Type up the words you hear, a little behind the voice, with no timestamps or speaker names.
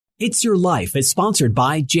It's Your Life is sponsored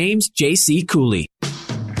by James J.C. Cooley.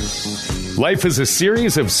 Life is a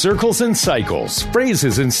series of circles and cycles,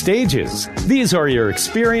 phrases and stages. These are your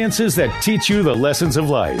experiences that teach you the lessons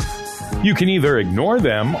of life. You can either ignore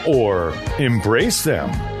them or embrace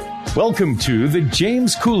them. Welcome to The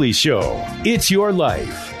James Cooley Show. It's Your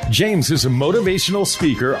Life. James is a motivational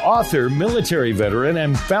speaker, author, military veteran,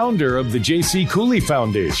 and founder of the J.C. Cooley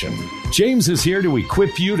Foundation. James is here to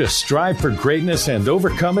equip you to strive for greatness and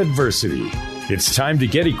overcome adversity. It's time to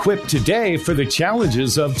get equipped today for the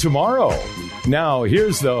challenges of tomorrow. Now,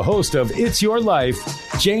 here's the host of It's Your Life,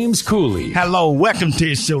 James Cooley. Hello, welcome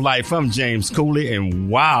to It's Your Life. I'm James Cooley, and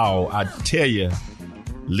wow, I tell you,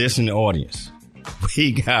 listening audience,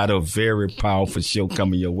 we got a very powerful show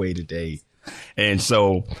coming your way today. And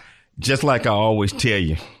so, just like I always tell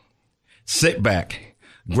you, sit back,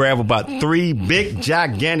 grab about 3 big,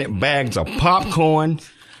 gigantic bags of popcorn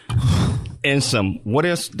and some, what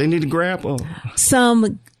else they need to grab?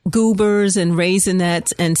 Some Goobers and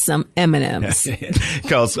Raisinets and some M&Ms.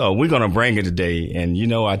 Because we're going to bring it today. And, you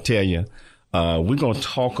know, I tell you, we're going to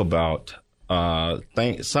talk about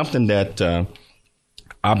something that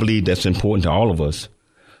I believe that's important to all of us.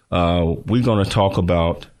 We're going to talk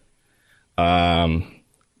about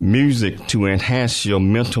music to enhance your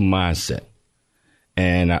mental mindset.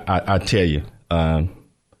 And I tell you,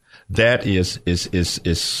 that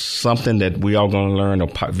is something that we are going to learn a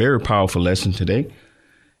very powerful lesson today.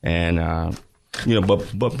 And,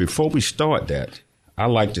 but before we start that, I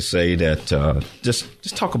like to say that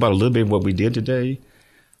just talk about a little bit what we did today.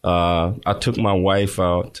 I took my wife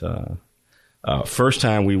out. First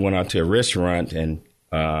time we went out to a restaurant and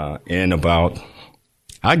in about,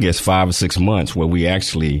 I guess, 5 or 6 months where we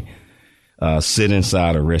actually sit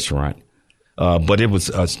inside a restaurant. But it was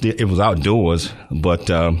outdoors. But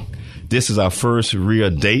this is our first real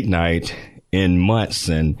date night in months,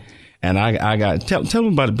 and I got tell me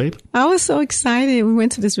about it, baby. I was so excited. We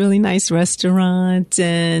went to this really nice restaurant,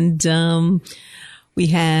 and we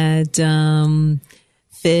had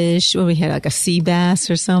fish, or we had like a sea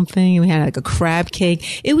bass or something. We had like a crab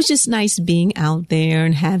cake. It was just nice being out there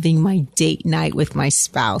and having my date night with my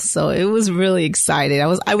spouse. So it was really exciting. I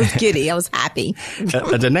was giddy. I was happy.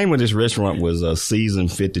 The name of this restaurant was Season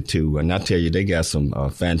 52. And I tell you, they got some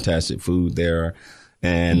fantastic food there.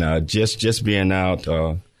 And just being out,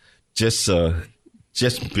 just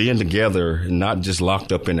being together, not just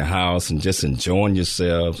locked up in the house and just enjoying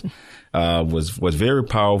yourselves was very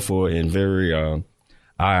powerful and very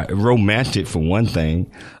romantic for one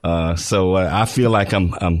thing. So I feel like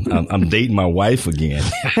I'm dating my wife again.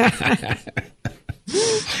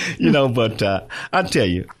 But I tell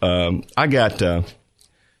you, I got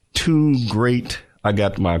I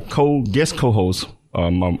got my guest co-host,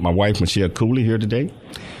 my wife, Michelle Cooley, here today.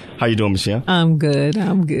 How you doing, Michelle? I'm good.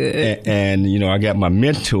 And I got my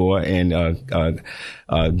mentor and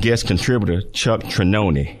guest contributor, Chuck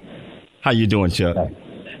Trinoni. How you doing, Chuck?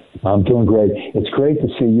 I'm doing great. It's great to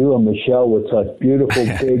see you and Michelle with such beautiful,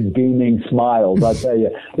 big, beaming smiles. I tell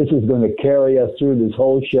you, this is going to carry us through this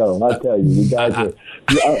whole show. I tell you, you guys are,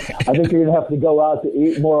 I think you're going to have to go out to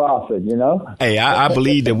eat more often, Hey, I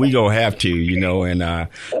believe that we're going to have to, and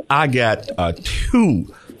I got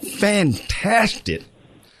 2 fantastic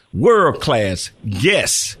world-class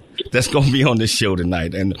guests that's going to be on this show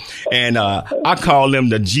tonight. And I call them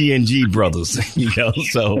the G&G brothers,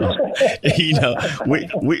 So, we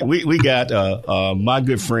got my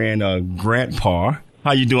good friend, Grant Parr.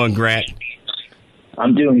 How you doing, Grant?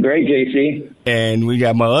 I'm doing great, JC. And we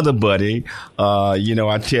got my other buddy.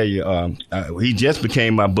 I tell you, he just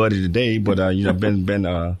became my buddy today, but,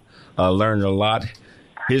 been learning a lot.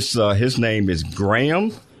 His name is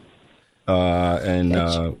Graham.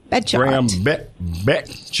 Graham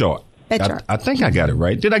Betchart. I think I got it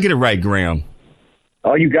right. Did I get it right, Graham?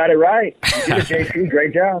 Oh, you got it right. You did it, JC.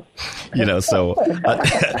 Great job. So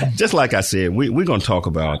just like I said, we're going to talk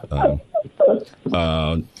about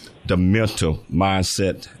the mental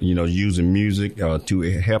mindset, using music to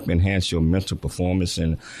help enhance your mental performance.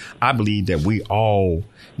 And I believe that we all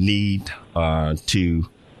need to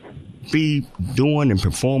be doing and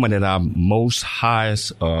performing at our most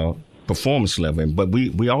highest performance level. But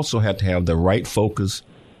we also have to have the right focus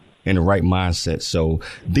and the right mindset. So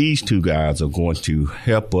these 2 guys are going to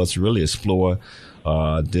help us really explore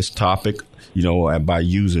this topic, by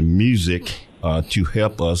using music to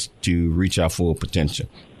help us to reach our full potential.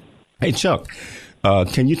 Hey, Chuck,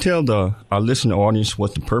 can you tell our listening audience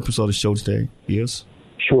what the purpose of the show today is?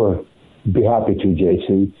 Sure. Be happy to,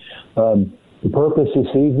 JC. The purpose this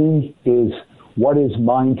evening is what is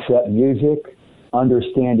mindset music,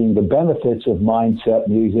 understanding the benefits of mindset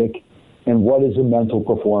music, and what is a mental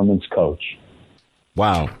performance coach?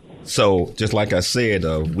 Wow. So just like I said,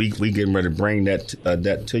 we getting ready to bring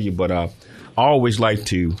that to you, but I always like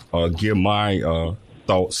to give my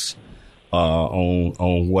thoughts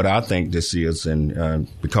on what I think this is, and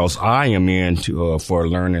because I am into for a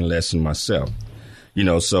learning lesson myself.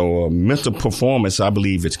 So mental performance, I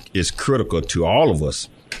believe, is critical to all of us.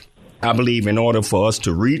 I believe in order for us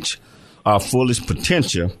to reach our fullest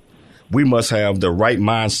potential, we must have the right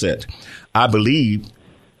mindset. I believe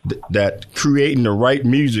that creating the right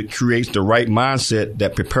music creates the right mindset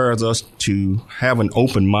that prepares us to have an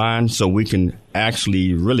open mind so we can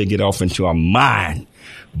actually really get off into our mind,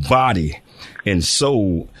 body, and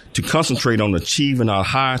soul to concentrate on achieving our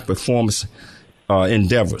highest performance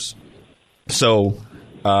endeavors. So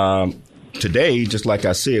today, just like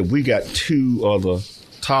I said, we got two other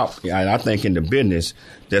top, and I think in the business,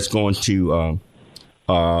 that's going to,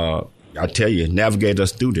 I tell you, navigate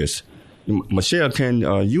us through this. Michelle, can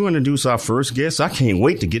you introduce our first guest? I can't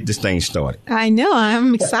wait to get this thing started. I know.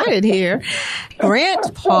 I'm excited here.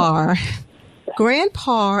 Grant Parr. Grant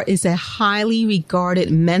Parr is a highly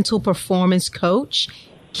regarded mental performance coach,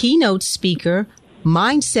 keynote speaker,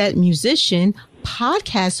 mindset musician,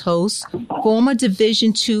 podcast host, former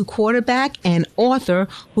Division II quarterback, and author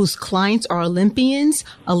whose clients are Olympians,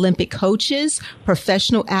 Olympic coaches,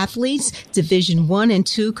 professional athletes, Division I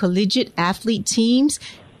and II collegiate athlete teams,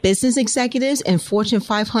 business executives, and Fortune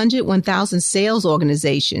 500, 1,000 sales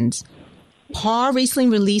organizations. Parr recently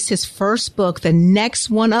released his first book, The Next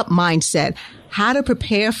One Up Mindset, How to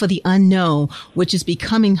Prepare for the Unknown, which is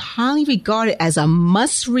becoming highly regarded as a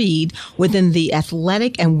must-read within the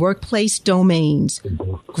athletic and workplace domains.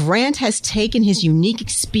 Grant has taken his unique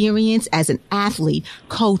experience as an athlete,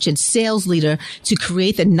 coach, and sales leader to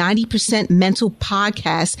create the 90% Mental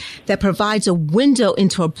podcast that provides a window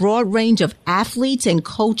into a broad range of athletes and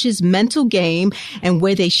coaches' mental game and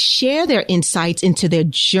where they share their insights into their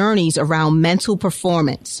journeys around mental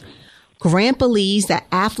performance. Grant believes that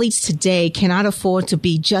athletes today cannot afford to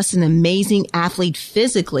be just an amazing athlete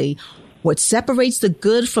physically. What separates the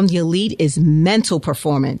good from the elite is mental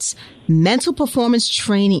performance. Mental performance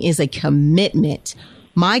training is a commitment.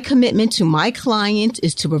 My commitment to my client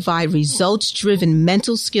is to provide results-driven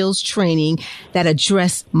mental skills training that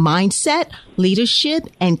address mindset, leadership,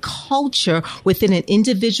 and culture within an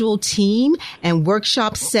individual team and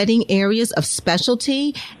workshop setting areas of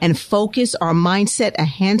specialty and focus our mindset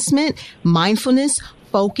enhancement, mindfulness,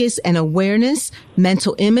 focus and awareness,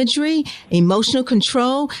 mental imagery, emotional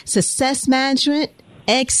control, success management,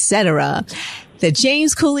 etc. The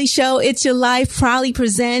James Cooley Show, It's Your Life, proudly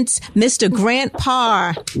presents Mr. Grant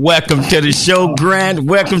Parr. Welcome to the show, Grant.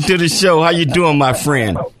 Welcome to the show. How you doing, my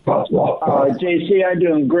friend? JC, I'm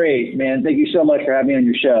doing great, man. Thank you so much for having me on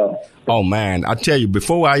your show. Oh, man. I tell you,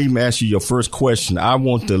 before I even ask you your first question, I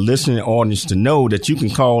want the listening audience to know that you can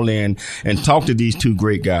call in and talk to these two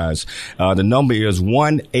great guys. The number is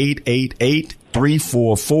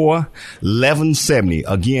 1-888-344-1170.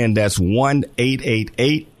 Again, that's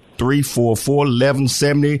 1-888-344-1170.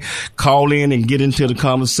 344-1170. Call in and get into the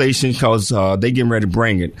conversation because they getting ready to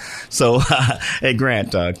bring it. So, hey,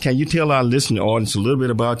 Grant, can you tell our listening audience a little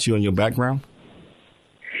bit about you and your background?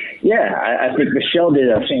 Yeah, I think Michelle did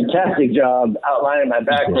a fantastic job outlining my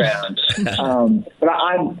background. But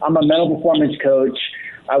I'm a mental performance coach.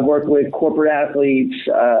 I work with corporate athletes,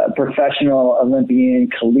 professional,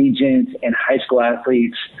 Olympian, collegiate, and high school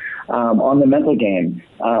athletes on the mental game.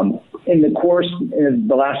 In the course in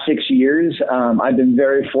the last 6 years, I've been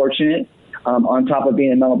very fortunate on top of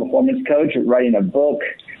being a mental performance coach, writing a book,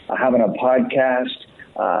 having a podcast,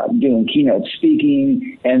 doing keynote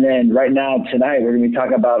speaking. And then right now, tonight, we're going to be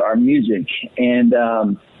talking about our music. And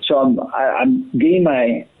so I'm getting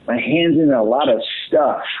my hands in a lot of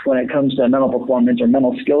stuff when it comes to mental performance or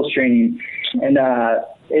mental skills training. And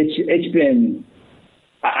it's been,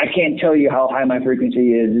 I can't tell you how high my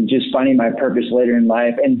frequency is, just finding my purpose later in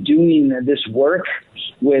life and doing this work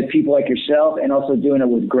with people like yourself and also doing it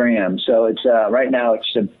with Graham. So it's right now,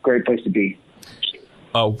 it's a great place to be.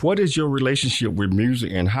 What is your relationship with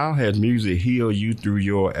music and how has music healed you through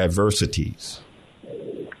your adversities?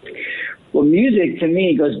 Well, music to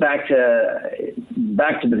me goes back to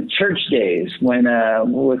the church days when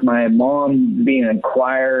with my mom being in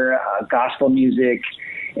choir, gospel music.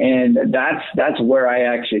 And that's where I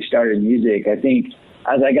actually started music. I think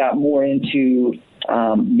as I got more into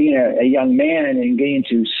being a young man and getting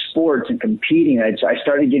into sports and competing, I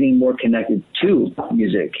started getting more connected to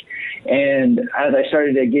music. And as I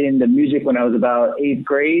started to get into music when I was about 8th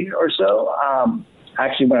grade or so,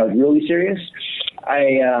 actually when I was really serious,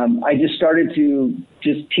 I just started to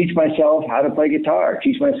just teach myself how to play guitar,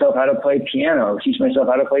 teach myself how to play piano, teach myself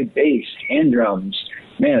how to play bass, hand drums,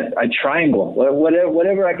 man, a triangle,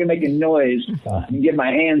 whatever I can make a noise and get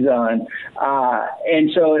my hands on.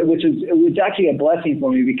 And so it was actually a blessing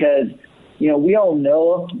for me because, you know, we all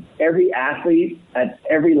know every athlete at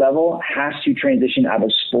every level has to transition out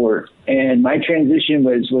of sport. And my transition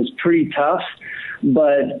was pretty tough,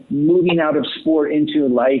 but moving out of sport into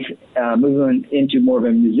life, moving into more of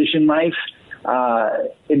a musician life,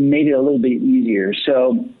 it made it a little bit easier.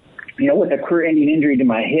 So, you know, with a career-ending injury to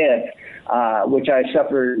my hip, which I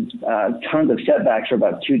suffered tons of setbacks for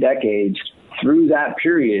about 2 decades, through that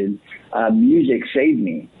period, music saved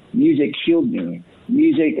me. Music healed me.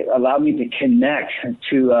 Music allowed me to connect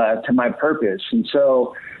to my purpose. And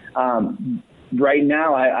so right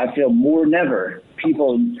now I feel more than ever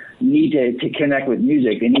people need to connect with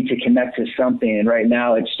music. They need to connect to something. And right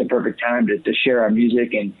now it's the perfect time to share our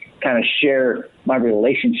music and kind of share my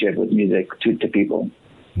relationship with music to people.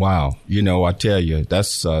 Wow. You know, I tell you,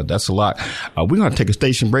 that's a lot. We're going to take a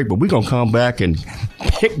station break, but we're going to come back and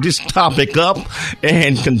pick this topic up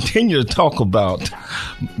and continue to talk about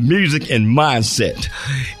music and mindset.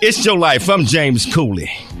 It's Your Life. I'm James Cooley.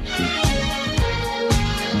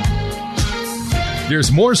 There's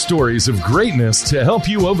more stories of greatness to help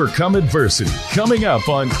you overcome adversity. Coming up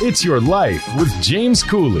on It's Your Life with James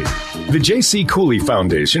Cooley. The J.C. Cooley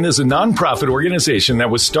Foundation is a nonprofit organization that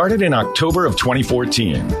was started in October of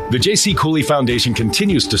 2014. The J.C. Cooley Foundation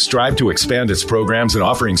continues to strive to expand its programs and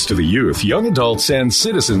offerings to the youth, young adults, and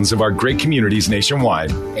citizens of our great communities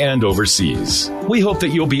nationwide and overseas. We hope that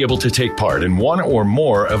you'll be able to take part in one or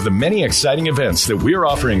more of the many exciting events that we're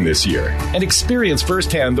offering this year and experience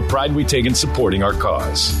firsthand the pride we take in supporting our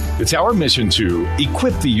cause. It's our mission to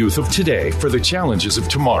equip the youth of today for the challenges of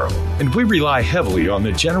tomorrow, and we rely heavily on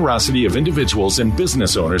the generosity of individuals and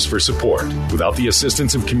business owners for support. Without the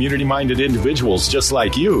assistance of community-minded individuals just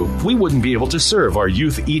like you, we wouldn't be able to serve our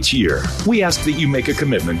youth each year. We ask that you make a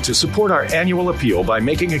commitment to support our annual appeal by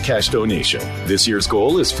making a cash donation. This year's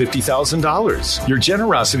goal is $50,000. Your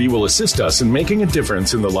generosity will assist us in making a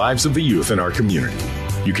difference in the lives of the youth in our community.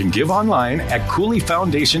 You can give online at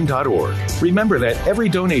CooleyFoundation.org. Remember that every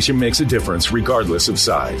donation makes a difference regardless of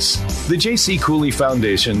size. The J.C. Cooley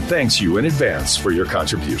Foundation thanks you in advance for your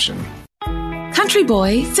contribution. Country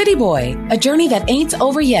Boy, City Boy, a journey that ain't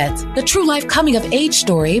over yet. The true life coming of age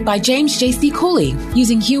story by James J.C. Cooley.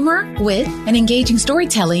 Using humor, wit, and engaging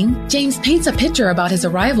storytelling, James paints a picture about his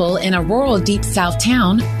arrival in a rural deep south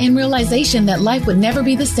town and realization that life would never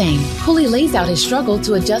be the same. Cooley lays out his struggle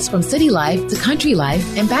to adjust from city life to country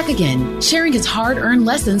life and back again, sharing his hard-earned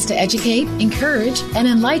lessons to educate, encourage, and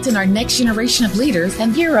enlighten our next generation of leaders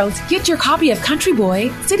and heroes. Get your copy of Country Boy,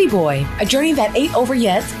 City Boy, a journey that ain't over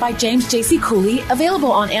yet by James J.C. Cooley,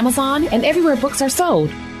 available on Amazon and everywhere books are sold.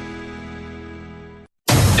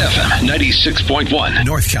 FM 96.1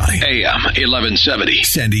 North County, AM 1170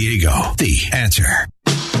 San Diego. The Answer.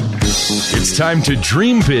 It's time to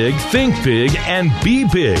dream big, think big, and be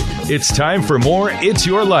big. It's time for more It's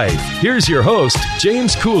Your Life. Here's your host,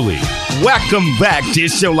 James Cooley. Welcome back to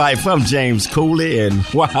It's Your Life. I'm James Cooley, and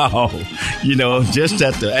wow, you know, just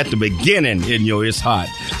at the beginning, you know, it's hot.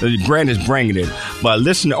 Grant is bringing it. But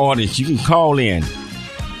listen, audience, you can call in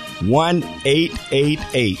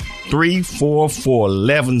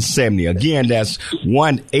 1-888-344-1170. Again, that's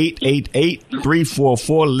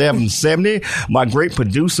 1-888-344-1170. My great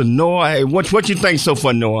producer, Noah. Hey, what you think so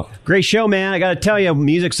far, Noah? Great show, man. I got to tell you,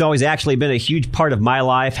 music's always actually been a huge part of my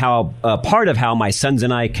life, part of how my sons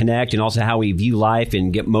and I connect, and also how we view life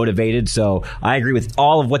and get motivated. So I agree with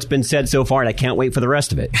all of what's been said so far, and I can't wait for the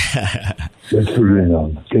rest of it. Good for you,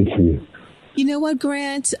 Noah. Good for you. You know what,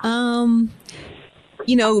 Grant?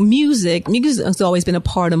 You know, music has always been a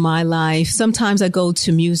part of my life. Sometimes I go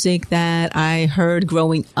to music that I heard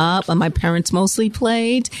growing up and my parents mostly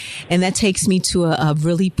played, and that takes me to a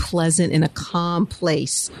really pleasant and a calm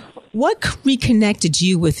place. What reconnected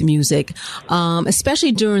you with music,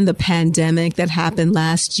 especially during the pandemic that happened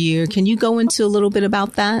last year? Can you go into a little bit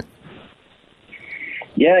about that?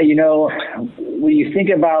 Yeah, you know, when you think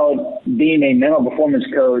about being a mental performance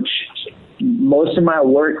coach, most of my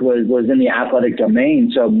work was in the athletic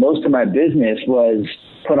domain. So most of my business was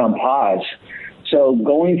put on pause. So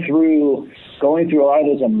going through a lot of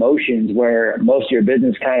those emotions where most of your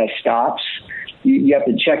business kind of stops, you have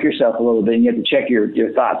to check yourself a little bit, and you have to check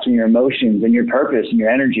your thoughts and your emotions and your purpose and your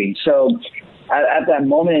energy. So at that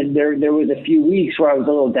moment, there was a few weeks where I was a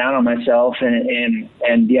little down on myself and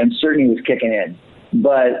the uncertainty was kicking in.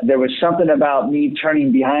 But there was something about me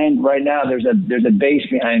turning behind. Right now, there's a bass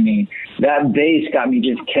behind me. That bass got me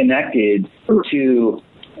just connected to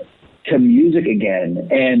to music again.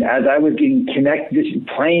 And as I was getting connected, just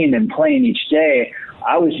playing and playing each day,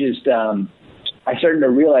 I was just, I started to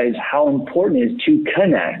realize how important it is to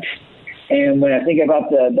connect. And when I think about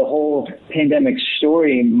the whole pandemic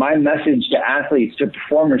story, my message to athletes, to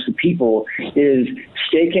performers, to people is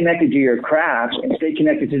stay connected to your craft and stay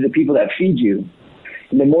connected to the people that feed you.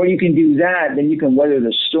 And the more you can do that, then you can weather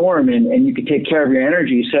the storm and you can take care of your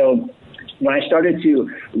energy. So when I started to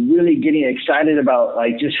really getting excited about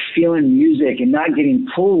like just feeling music and not getting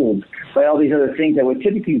pulled by all these other things that would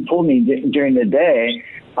typically pull me during the day,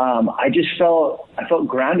 I felt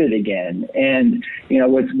grounded again. And, you know,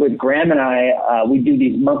 with Graham and I, we do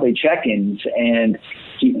these monthly check-ins, and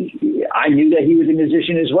I knew that he was a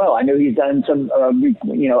musician as well. I know he's done some,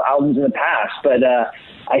 albums in the past, but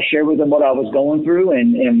I shared with him what I was going through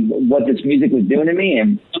and what this music was doing to me.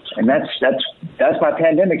 And that's my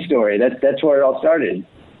pandemic story. That's where it all started.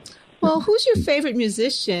 Well, who's your favorite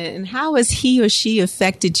musician and how has he or she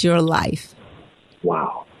affected your life?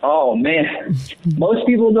 Wow. Oh, man. Most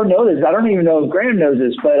people don't know this. I don't even know if Graham knows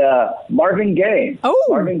this, but Marvin Gaye. Oh.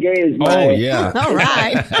 Marvin Gaye is my... Oh, yeah. All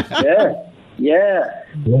right. Yeah.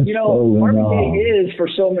 You know, Marvin Gaye is for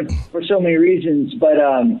so many reasons, but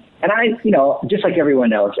and I, you know, just like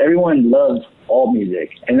everyone else, everyone loves all music,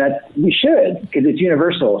 and that we should because it's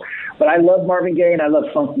universal. But I love Marvin Gaye and I love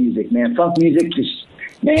funk music, man. Funk music just,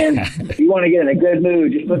 man, if you want to get in a good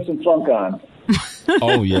mood, just put some funk on.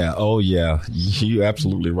 Oh yeah. You're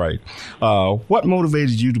absolutely right. What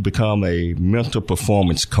motivated you to become a mental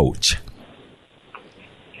performance coach?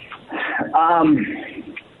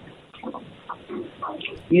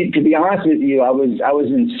 To be honest with you, I was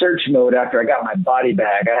in search mode after I got my body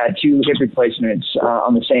back. I had 2 hip replacements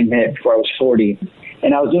on the same hip before I was 40,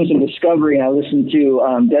 and I was doing some discovery. And I listened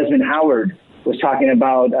to Desmond Howard was talking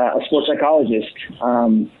about a sports psychologist,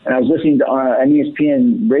 and I was listening to an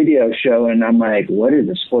ESPN radio show, and I'm like, what is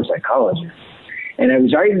a sports psychologist? And I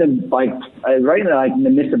was right in the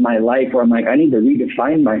midst of my life where I'm like, I need to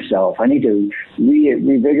redefine myself. I need to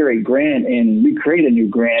revigorate Grant and recreate a new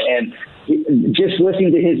Grant. And just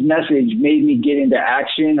listening to his message made me get into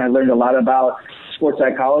action. I learned a lot about sports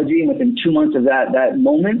psychology, and within 2 months of that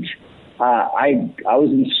moment, I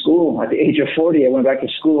was in school. At the age of 40, I went back to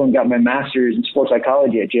school and got my master's in sports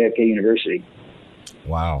psychology at JFK University.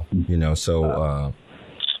 Wow. You know, so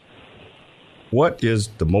what is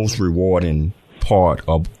the most rewarding part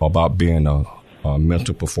about being a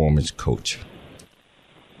mental performance coach?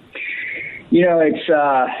 You know, it's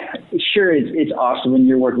awesome when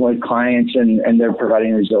you're working with clients and they're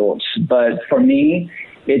providing results. But for me,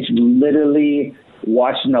 it's literally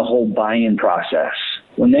watching the whole buy-in process.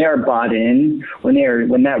 When they are bought in, when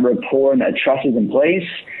that rapport and that trust is in place,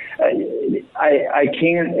 I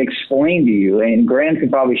can't explain to you, and Graham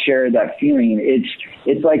could probably share that feeling.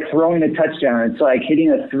 It's like throwing a touchdown. It's like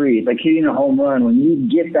hitting a 3. It's like hitting a home run. When you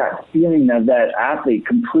get that feeling of that athlete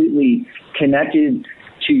completely connected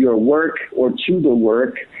to your work or to the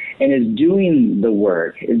work and is doing the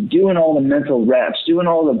work, is doing all the mental reps, doing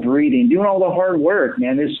all the breathing, doing all the hard work,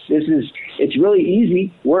 man. It's really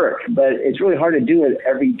easy work, but it's really hard to do it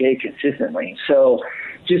every day consistently. So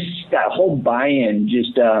just that whole buy-in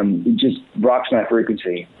just rocks my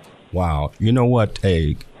frequency. Wow. You know what?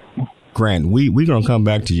 Hey, Grant, we're going to come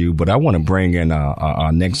back to you, but I want to bring in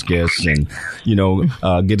our next guest and,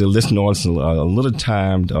 get to listen to us a little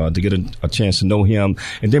time to get a chance to know him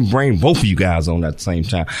and then bring both of you guys on at the same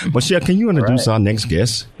time. Michelle, can you introduce our next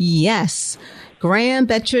guest? Yes. Graham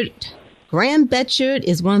Betchert. Graham Betchert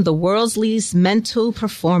is one of the world's leading mental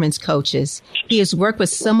performance coaches. He has worked with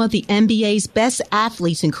some of the NBA's best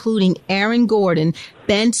athletes, including Aaron Gordon,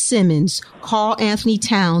 Ben Simmons, Karl Anthony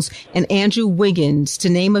Towns, and Andrew Wiggins, to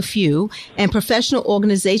name a few, and professional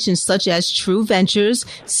organizations such as True Ventures,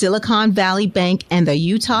 Silicon Valley Bank, and the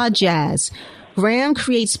Utah Jazz. Graham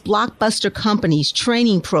creates blockbuster companies,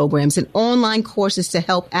 training programs, and online courses to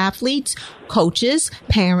help athletes, coaches,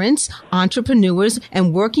 parents, entrepreneurs,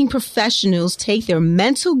 and working professionals take their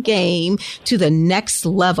mental game to the next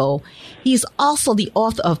level. He is also the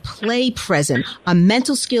author of Play Present, a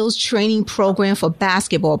mental skills training program for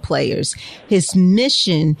basketball players. His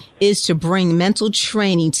mission is to bring mental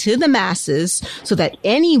training to the masses so that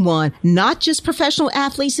anyone, not just professional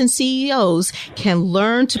athletes and CEOs, can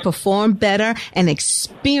learn to perform better and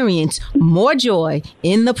experience more joy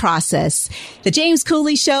in the process. The James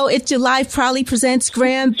Cooley Show, It's Your Life, proudly presents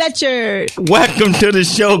Graham Betchert. Welcome to the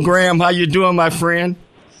show, Graham. How you doing, my friend?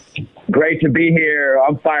 Great to be here.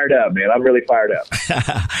 I'm fired up, man. I'm really fired up.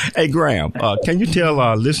 Hey, Graham, can you tell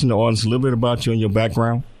our listener audience a little bit about you and your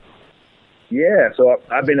background? Yeah, so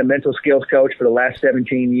I've been a mental skills coach for the last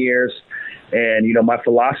 17 years. And, you know, my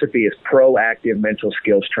philosophy is proactive mental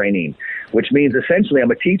skills training, which means essentially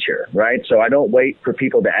I'm a teacher, right? So I don't wait for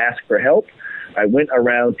people to ask for help. I went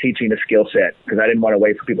around teaching a skill set because I didn't want to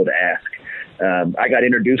wait for people to ask. I got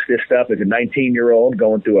introduced to this stuff as a 19-year-old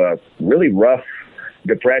going through a really rough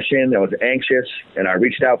depression. I was anxious, and I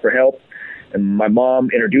reached out for help. And my mom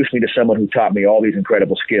introduced me to someone who taught me all these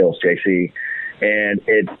incredible skills, JC. And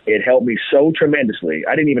it helped me so tremendously.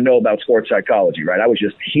 I didn't even know about sports psychology, right? I was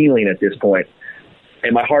just healing at this point.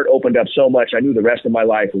 And my heart opened up so much. I knew the rest of my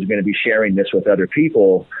life was going to be sharing this with other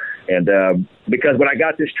people. And because when I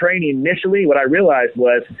got this training initially, what I realized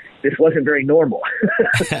was this wasn't very normal.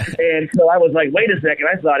 And so I was like, wait a second,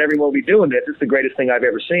 I thought everyone would be doing this. It's the greatest thing I've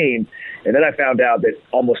ever seen. And then I found out that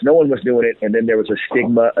almost no one was doing it. And then there was a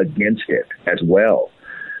stigma against it as well.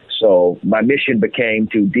 So my mission became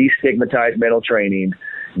to destigmatize mental training,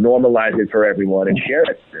 normalize it for everyone, and share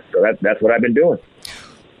it. So that's what I've been doing.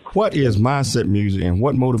 What is mindset music, and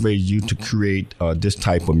what motivated you to create this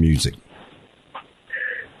type of music?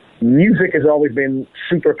 Music has always been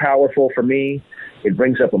super powerful for me. It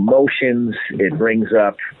brings up emotions. It brings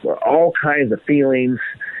up all kinds of feelings.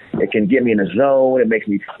 It can get me in a zone.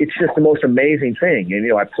 It's just the most amazing thing. And, you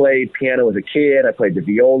know, I played piano as a kid. I played the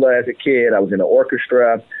viola as a kid. I was in an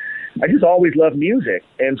orchestra. I just always loved music.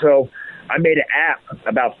 And so I made an app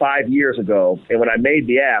about 5 years ago. And when I made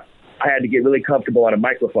the app, I had to get really comfortable on a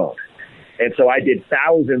microphone. And so I did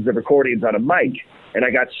thousands of recordings on a mic, and I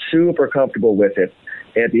got super comfortable with it.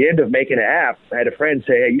 And at the end of making an app, I had a friend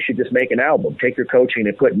say, hey, you should just make an album. Take your coaching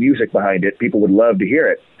and put music behind it. People would love to hear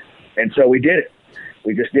it. And so we did it.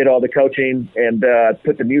 We just did all the coaching and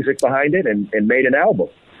put the music behind it and made an album.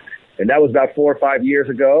 And that was about 4 or 5 years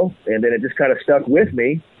ago. And then it just kind of stuck with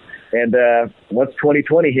me. And once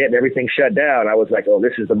 2020 hit and everything shut down, I was like, oh,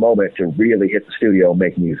 this is the moment to really hit the studio and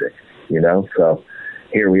make music, you know? So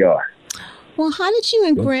here we are. Well, how did you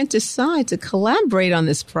and Grant decide to collaborate on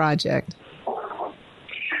this project?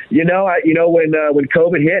 You know, when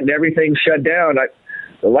COVID hit and everything shut down,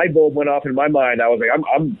 the light bulb went off in my mind. I was like,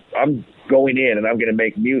 I'm going in and I'm going to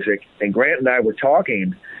make music. And Grant and I were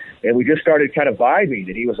talking, and we just started kind of vibing.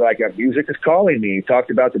 And he was like, music is calling me. He talked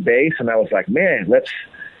about the bass, and I was like, man,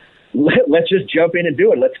 let's just jump in and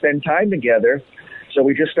do it. Let's spend time together. So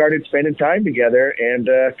we just started spending time together and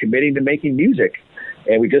committing to making music.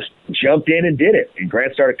 And we just jumped in and did it. And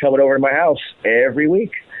Grant started coming over to my house every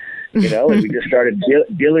week, you know, and we just started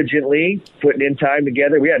diligently putting in time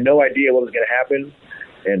together. We had no idea what was going to happen.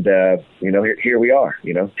 And, you know, here we are,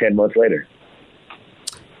 you know, 10 months later.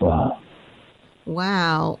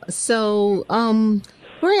 Wow. So,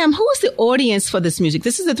 Graham, who is the audience for this music?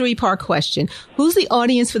 This is a 3-part question. Who's the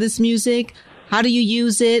audience for this music? How do you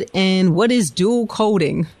use it? And what is dual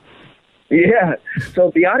coding? Yeah.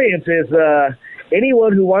 So the audience is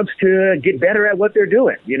anyone who wants to get better at what they're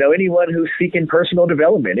doing. You know, anyone who's seeking personal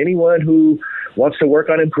development, anyone who wants to work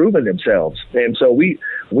on improving themselves. And so we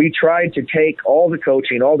tried to take all the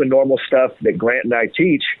coaching, all the normal stuff that Grant and I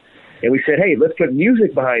teach, and we said, hey, let's put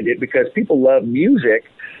music behind it because people love music.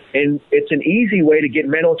 And it's an easy way to get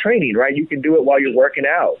mental training, right? You can do it while you're working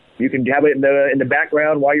out. You can have it in the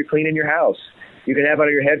background while you're cleaning your house. You can have it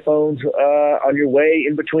on your headphones on your way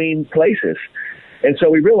in between places. And so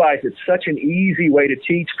we realized it's such an easy way to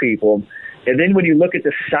teach people. And then when you look at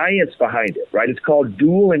the science behind it, right, it's called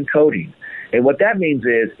dual encoding. And what that means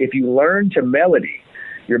is if you learn to melody,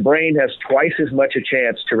 your brain has twice as much a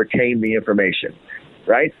chance to retain the information.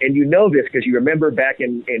 Right? And you know this because you remember back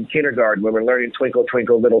in kindergarten when we're learning Twinkle,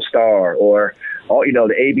 Twinkle, Little Star or all, you know,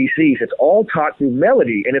 the ABCs. It's all taught through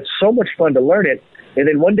melody, and it's so much fun to learn it. And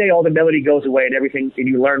then one day all the melody goes away and everything, and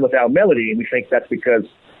you learn without melody, and we think that's because,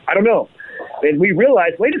 I don't know. And we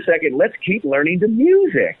realize, wait a second, let's keep learning the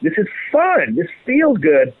music. This is fun. This feels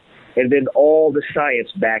good. And then all the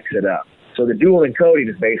science backs it up. So the dual encoding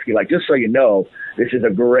is basically like, just so you know, this is a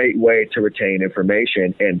great way to retain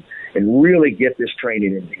information and really get this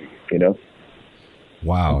training in you, you know?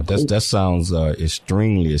 Wow, that sounds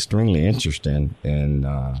extremely interesting and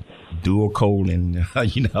dual coding,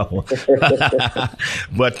 you know.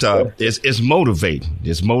 But it's motivating.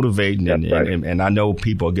 It's motivating, and I know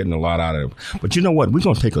people are getting a lot out of it. But you know what? We're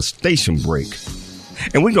going to take a station break,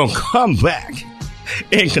 and we're going to come back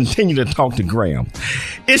and continue to talk to Graham.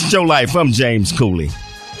 It's Your Life. I'm James Cooley.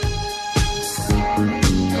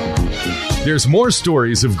 There's more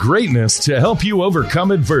stories of greatness to help you overcome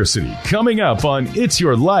adversity coming up on It's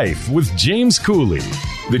Your Life with James Cooley.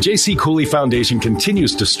 The J.C. Cooley Foundation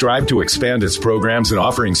continues to strive to expand its programs and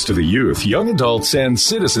offerings to the youth, young adults, and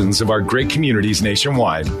citizens of our great communities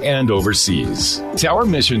nationwide and overseas. It's our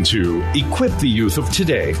mission to equip the youth of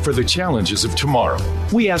today for the challenges of tomorrow.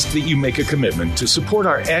 We ask that you make a commitment to support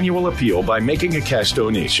our annual appeal by making a cash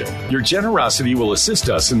donation. Your generosity will assist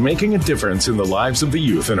us in making a difference in the lives of the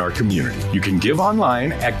youth in our community. You can give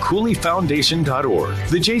online at CooleyFoundation.org.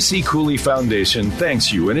 The J.C. Cooley Foundation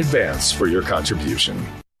thanks you in advance for your contribution.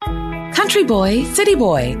 Country Boy, City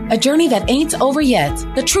Boy, A Journey That Ain't Over Yet,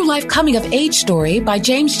 the true life coming of age story by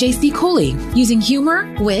James J.C. Cooley. Using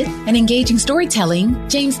humor, wit, and engaging storytelling,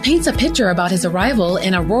 James paints a picture about his arrival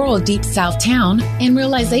in a rural Deep South town and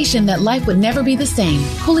realization that life would never be the same.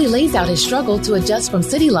 Cooley lays out his struggle to adjust from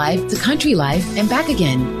city life to country life and back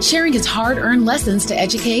again, sharing his hard-earned lessons to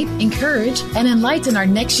educate, encourage, and enlighten our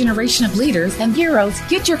next generation of leaders and heroes.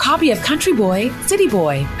 Get your copy of Country Boy, City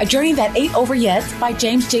Boy, A Journey That Ain't Over Yet by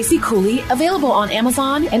James J.C. Cooley, available on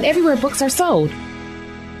Amazon and everywhere books are sold.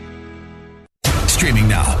 Streaming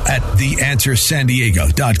now at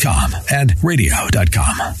theanswersandiego.com and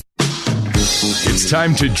radio.com. It's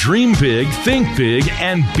time to dream big, think big,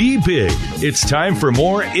 and be big. It's time for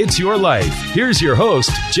more It's Your Life. Here's your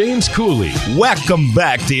host, James Cooley. Welcome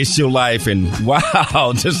back to It's Your Life. And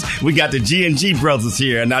wow, we got the G&G brothers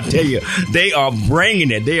here. And I tell you, they are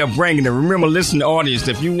bringing it. They are bringing it. Remember, listen, audience,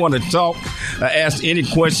 if you want to talk, ask any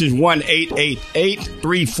questions,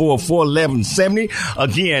 1-888-344-1170.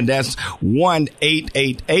 Again, that's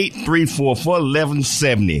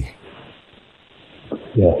 1-888-344-1170.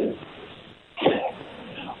 Yeah.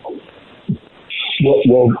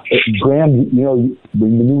 Well, Graham, you know,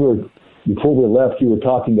 before we left, you were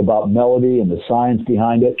talking about melody and the science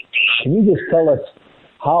behind it. Can you just tell us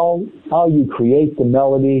how you create the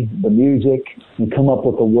melody, the music, and come up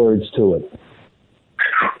with the words to it?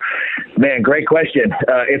 Man, great question.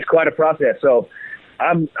 It's quite a process. So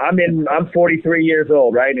I'm 43 years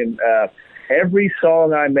old, right? And every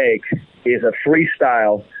song I make is a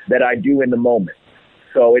freestyle that I do in the moment.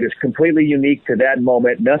 So it is completely unique to that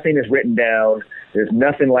moment. Nothing is written down. There's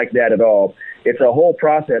nothing like that at all. It's a whole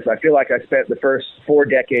process. I feel like I spent the first 4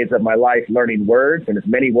 decades of my life learning words, and as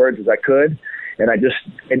many words as I could, and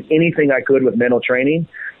anything I could with mental training.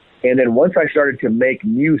 And then once I started to make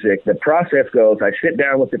music, the process goes, I sit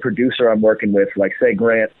down with the producer I'm working with, like say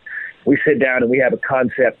Grant. We sit down and we have a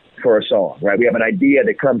concept for a song, right? We have an idea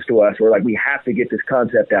that comes to us. We're like, we have to get this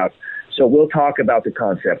concept out. So we'll talk about the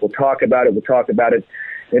concept. We'll talk about it.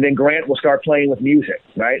 And then Grant will start playing with music,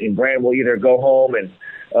 right? And Grant will either go home and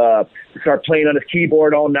start playing on his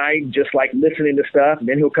keyboard all night, just like listening to stuff. And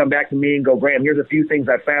then he'll come back to me and go, Graham, here's a few things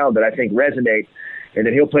I found that I think resonate. And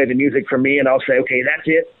then he'll play the music for me, and I'll say, okay, that's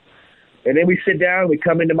it. And then we sit down, we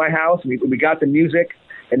come into my house, we got the music.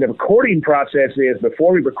 And the recording process is,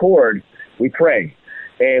 before we record, we pray.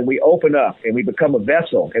 And we open up and we become a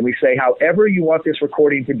vessel, and we say, however you want this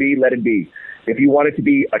recording to be, let it be. If you want it to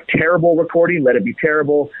be a terrible recording, let it be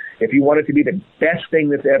terrible. If you want it to be the best thing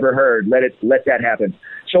that's ever heard, let that happen.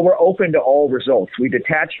 So we're open to all results. We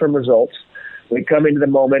detach from results. We come into the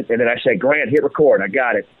moment, and then I say, Grant, hit record. I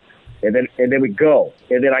got it. And then we go.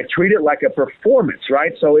 And then I treat it like a performance,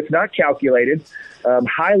 right? So it's not calculated.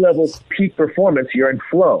 High-level peak performance, you're in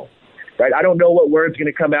flow, right? I don't know what word's going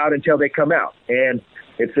to come out until they come out. And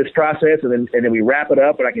it's this process, and then we wrap it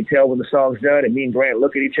up, and I can tell when the song's done, and me and Grant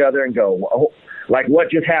look at each other and go, oh, like,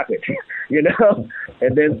 what just happened? You know?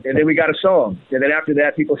 And then we got a song. And then after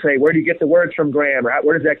that, people say, where do you get the words from, Graham? Or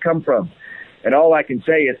where does that come from? And all I can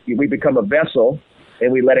say is we become a vessel,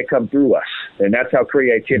 and we let it come through us. And that's how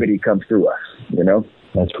creativity comes through us, you know?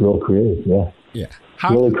 That's real creative, yeah. Yeah.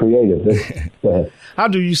 Really creative. Go ahead. How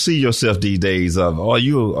do you see yourself these days? Are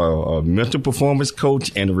you a mental performance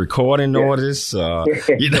coach and a recording artist? You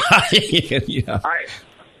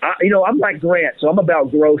know, I'm like Grant, so I'm about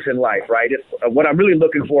growth in life, right? What I'm really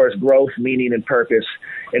looking for is growth, meaning, and purpose.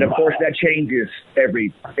 And, of course, that changes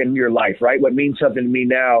in your life, right? What means something to me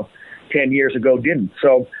now 10 years ago didn't.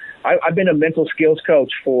 So I've been a mental skills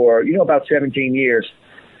coach for, about 17 years.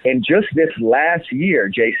 And just this last year,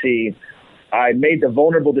 JC, I made the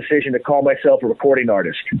vulnerable decision to call myself a recording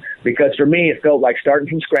artist, because for me, it felt like starting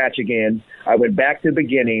from scratch again. I went back to the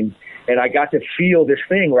beginning, and I got to feel this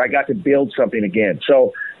thing where I got to build something again.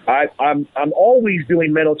 So I'm always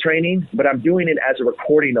doing mental training, but I'm doing it as a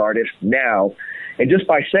recording artist now. And just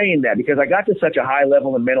by saying that, because I got to such a high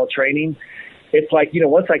level in mental training, it's like,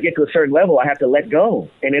 once I get to a certain level, I have to let go.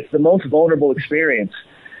 And it's the most vulnerable experience.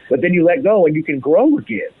 But then you let go and you can grow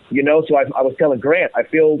again, So I was telling Grant, I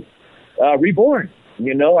feel reborn,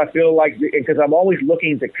 I feel like, because I'm always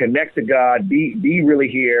looking to connect to God, be really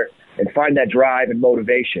here, find that drive and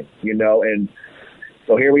motivation, and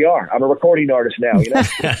so here we are. I'm a recording artist now,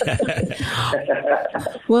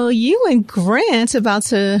 Well, you and Grant about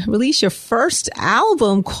to release your first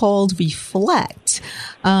album called Reflect.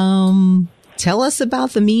 Tell us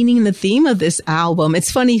about the meaning and the theme of this album.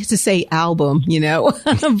 It's funny to say album,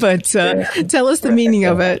 but tell us the meaning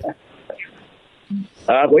of it.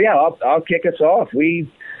 I'll kick us off.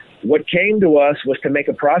 What came to us was to make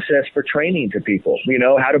a process for training to people,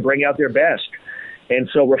 how to bring out their best. And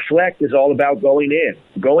so Reflect is all about going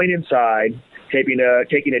inside, taking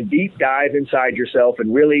a deep dive inside yourself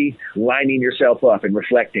and really lining yourself up and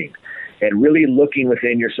reflecting and really looking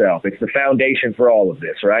within yourself. It's the foundation for all of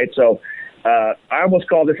this, right? So I almost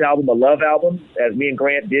call this album a love album. As me and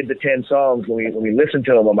Grant did the 10 songs, when we listened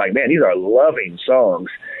to them, I'm like, man, these are loving songs.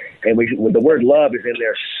 And the word love is in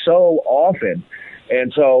there so often.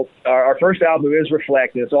 And so our first album is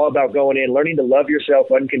Reflect, and it's all about going in, learning to love yourself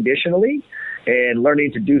unconditionally and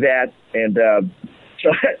learning to do that. And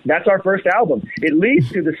so that's our first album. It leads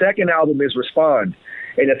to the second album is Respond.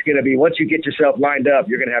 And it's going to be, once you get yourself lined up,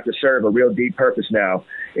 you're going to have to serve a real deep purpose now.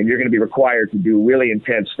 And you're going to be required to do really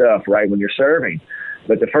intense stuff, right, when you're serving.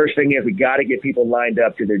 But the first thing is we got to get people lined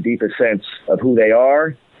up to their deepest sense of who they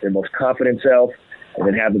are, their most confident self, and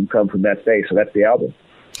then have them come from that space. So that's the album.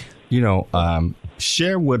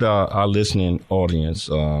 Share with our listening audience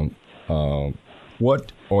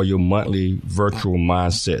what are your monthly virtual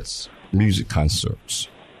mindsets music concerts?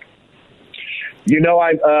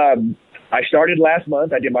 I started last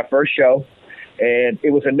month. I did my first show, and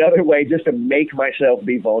it was another way just to make myself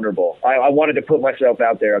be vulnerable. I wanted to put myself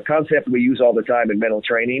out there. A concept we use all the time in mental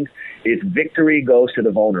training is victory goes to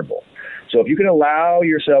the vulnerable. So if you can allow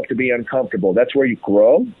yourself to be uncomfortable, that's where you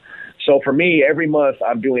grow. So for me, every month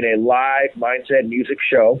I'm doing a live mindset music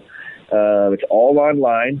show. It's all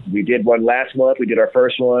online. We did one last month. We did our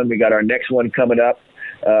first one. We got our next one coming up.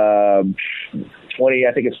 I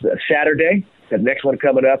think it's Saturday. The next one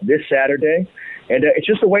coming up this Saturday. And it's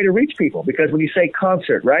just a way to reach people, because when you say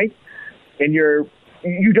concert, right? And you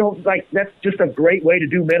don't like, that's just a great way to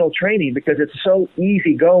do mental training, because it's so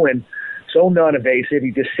easy going, so non-invasive.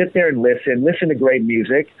 You just sit there and listen to great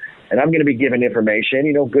music. And I'm going to be giving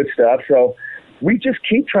information, good stuff. So we just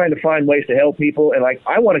keep trying to find ways to help people. And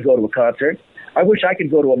I want to go to a concert. I wish I could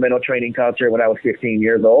go to a mental training concert when I was 15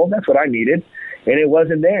 years old. That's what I needed. And it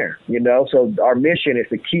wasn't there, So our mission is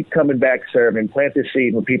to keep coming back, serving, plant this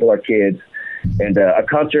seed when people are kids. And a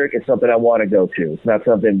concert is something I want to go to. It's not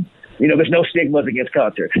something, there's no stigmas against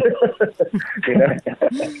concerts.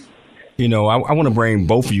 I want to bring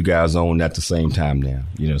both of you guys on at the same time now,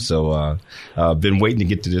 so been waiting to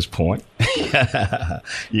get to this point.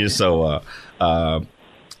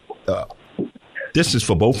 This is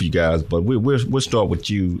for both of you guys, but we'll start with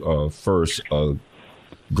you first,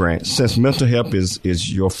 Grant. Since mental health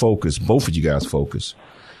is your focus, both of you guys' focus,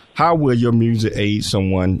 how will your music aid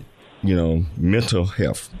someone, mental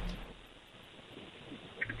health?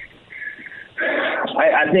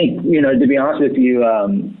 I think, to be honest with you,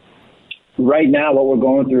 right now, what we're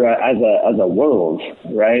going through as a world,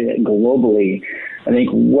 right, globally, I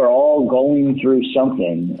think we're all going through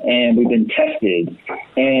something, and we've been tested,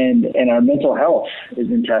 and our mental health has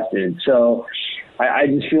been tested. So I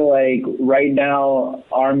just feel like right now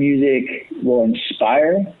our music will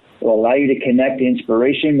inspire, will allow you to connect to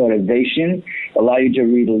inspiration, motivation, allow you to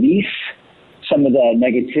release some of that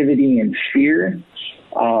negativity and fear.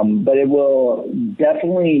 But it will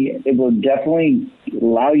definitely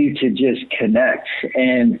allow you to just connect.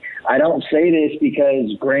 And I don't say this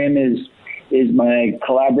because Graham is my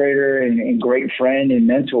collaborator and great friend and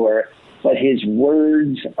mentor, but his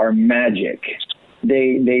words are magic.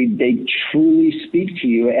 They truly speak to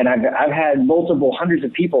you. And I've had multiple hundreds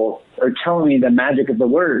of people are telling me the magic of the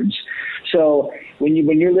words. So when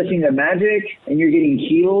you're listening to magic and you're getting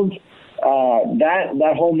healed,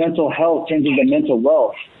 that whole mental health turns into mental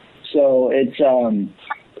wealth. So it's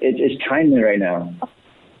timely right now.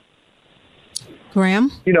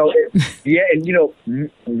 Graham?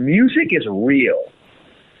 Music is real.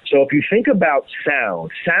 So if you think about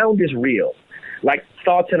sound is real. Like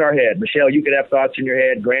thoughts in our head. Michelle, you could have thoughts in your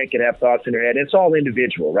head. Grant could have thoughts in your head. It's all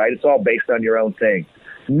individual, right? It's all based on your own thing.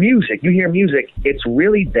 Music, you hear music, it's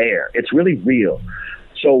really there. It's really real.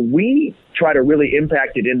 So we try to really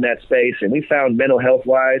impact it in that space, and we found mental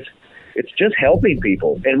health-wise, it's just helping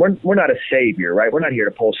people. And we're not a savior, right? We're not here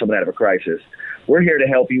to pull someone out of a crisis. We're here to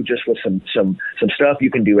help you just with some stuff you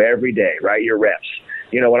can do every day, right? Your reps.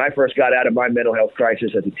 When I first got out of my mental health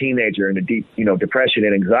crisis as a teenager in a deep, depression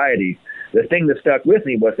and anxiety, the thing that stuck with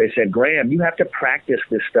me was they said, Graham, you have to practice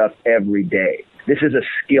this stuff every day. This is a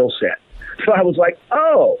skill set. So I was like,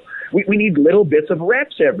 oh, We need little bits of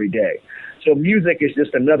reps every day. So music is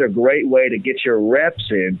just another great way to get your reps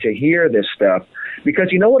in, to hear this stuff. Because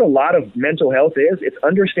you know what a lot of mental health is? It's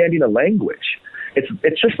understanding a language.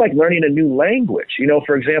 It's just like learning a new language. You know,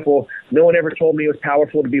 for example, no one ever told me it was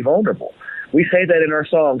powerful to be vulnerable. We say that in our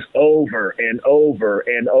songs over and over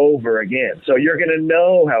and over again. So you're going to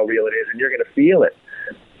know how real it is and you're going to feel it.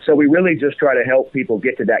 So we really just try to help people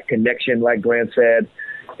get to that connection, like Grant said.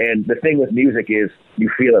 And the thing with music is you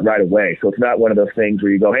feel it right away. So it's not one of those things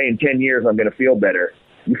where you go, hey, in 10 years, I'm going to feel better.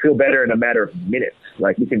 You feel better in a matter of minutes.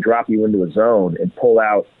 Like we can drop you into a zone and pull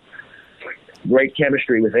out great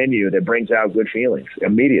chemistry within you that brings out good feelings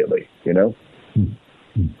immediately, you know?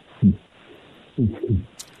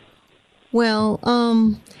 Well,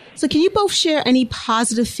 so can you both share any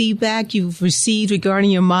positive feedback you've received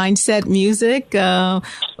regarding your mindset music?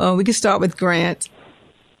 We can start with Grant.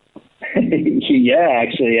 Yeah,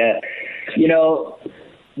 actually, you know,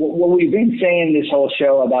 what we've been saying this whole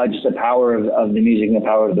show about just the power of the music and the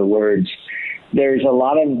power of the words, there's a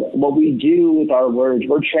lot of what we do with our words.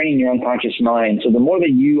 We're training your unconscious mind. So the more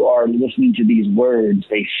that you are listening to these words,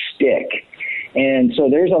 they stick. And so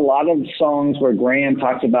there's a lot of songs where Graham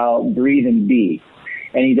talks about breathe and be.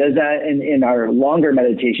 And he does that in our longer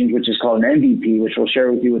meditations, which is called an MVP, which we'll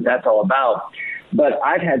share with you what that's all about. But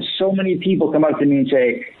I've had so many people come up to me and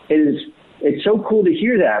say, it's so cool to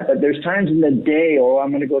hear that, but there's times in the day, or I'm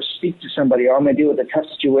going to go speak to somebody, or I'm going to deal with a tough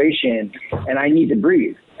situation, and I need to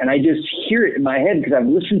breathe. And I just hear it in my head because I've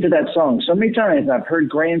listened to that song so many times. I've heard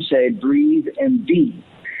Graham say, breathe and be.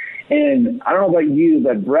 And I don't know about you,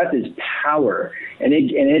 but breath is power. And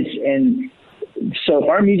so if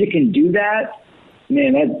our music can do that,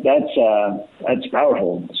 man, that's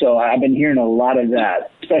powerful. So I've been hearing a lot of that,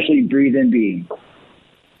 especially breathe and be.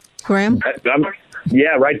 Graham?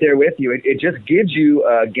 Yeah, right there with you. It just gives you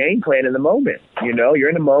a game plan in the moment. You know, you're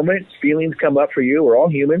in the moment, feelings come up for you. We're all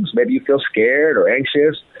humans. Maybe you feel scared or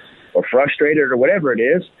anxious or frustrated or whatever it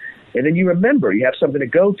is. And then you remember, you have something to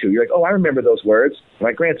go to. You're like, oh, I remember those words.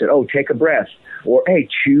 Like Grant said, oh, take a breath. Or, hey,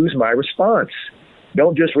 choose my response.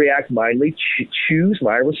 Don't just react mindly. Choose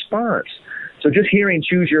my response. So just hearing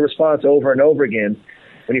choose your response over and over again,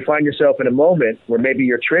 when you find yourself in a moment where maybe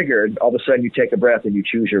you're triggered, all of a sudden you take a breath and you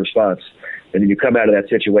choose your response. And then you come out of that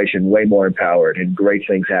situation way more empowered, and great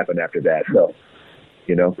things happen after that. So,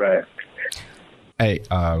 you know. Right. Hey,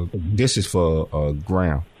 this is for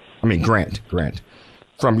Grant.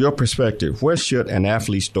 From your perspective, where should an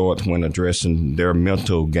athlete start when addressing their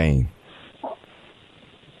mental game?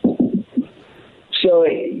 So,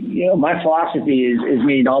 you know, my philosophy is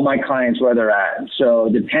meeting all my clients where they're at. So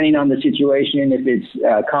depending on the situation, if it's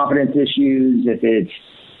confidence issues, if it's,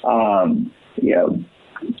 you know,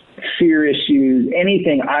 fear issues,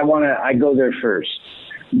 anything, I go there first.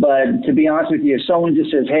 But to be honest with you, if someone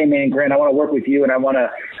just says, hey man, Grant, I want to work with you and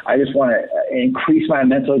I just want to increase my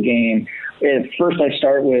mental game. First I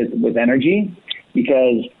start with energy,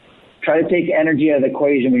 because try to take energy out of the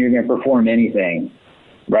equation when you're going to perform anything.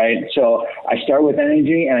 Right. So I start with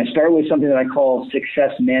energy, and I start with something that I call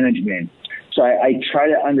success management. So I try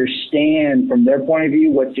to understand from their point of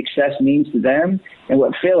view what success means to them and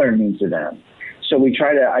what failure means to them. So I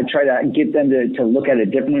try to get them to look at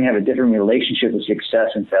it differently, have a different relationship with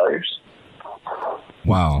success and failures.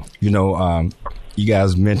 Wow. You know, you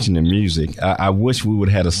guys mentioned the music. I wish we would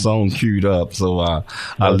have had a song queued up so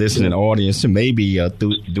our listening audience, and maybe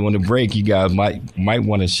during the break, you guys might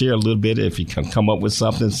want to share a little bit if you can come up with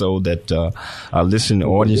something so that our listening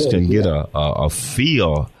audience can get a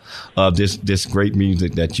feel of this great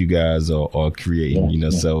music that you guys are creating. You know,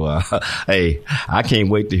 so hey, I can't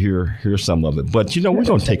wait to hear some of it. But you know, we're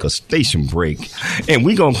gonna take a station break, and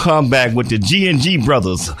we're gonna come back with the G&G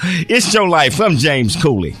Brothers. It's Your Life. I'm James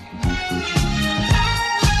Cooley.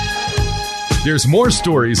 There's more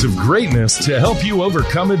stories of greatness to help you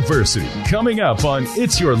overcome adversity coming up on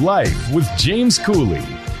It's Your Life with James Cooley.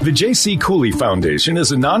 The J.C. Cooley Foundation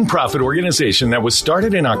is a nonprofit organization that was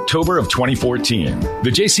started in October of 2014. The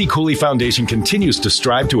J.C. Cooley Foundation continues to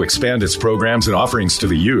strive to expand its programs and offerings to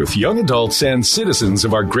the youth, young adults, and citizens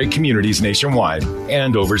of our great communities nationwide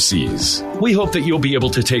and overseas. We hope that you'll be able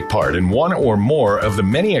to take part in one or more of the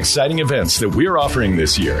many exciting events that we're offering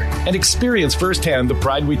this year and experience firsthand the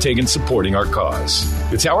pride we take in supporting our cause.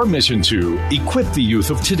 It's our mission to equip the youth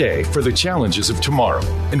of today for the challenges of tomorrow,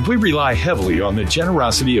 and we rely heavily on the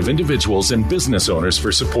generosity of individuals and business owners for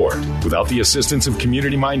support. Without the assistance of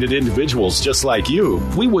community-minded individuals just like you,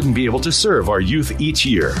 we wouldn't be able to serve our youth each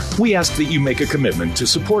year. We ask that you make a commitment to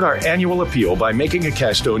support our annual appeal by making a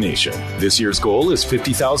cash donation. This year's goal is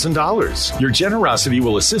 $50,000. Your generosity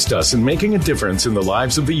will assist us in making a difference in the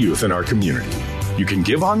lives of the youth in our community. You can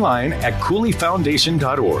give online at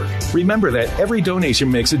CooleyFoundation.org. Remember that every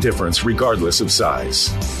donation makes a difference regardless of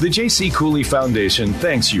size. The J.C. Cooley Foundation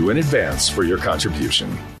thanks you in advance for your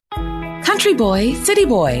contribution. Country Boy, City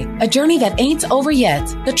Boy, A Journey That Ain't Over Yet,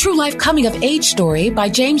 the true life coming of age story by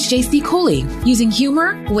James J.C. Cooley. Using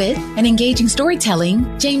humor, wit, and engaging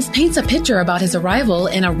storytelling, James paints a picture about his arrival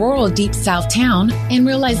in a rural Deep South town and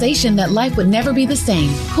realization that life would never be the same.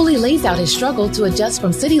 Cooley lays out his struggle to adjust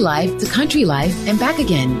from city life to country life and back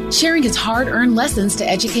again, sharing his hard-earned lessons to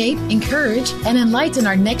educate, encourage, and enlighten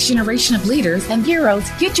our next generation of leaders and heroes.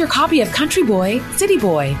 Get your copy of Country Boy, City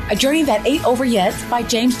Boy, A Journey That Ain't Over Yet by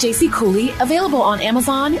James J.C. Cooley, available on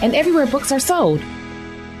Amazon and everywhere books are sold.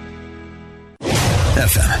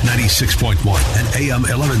 FM 96.1 and AM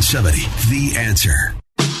 1170, The Answer.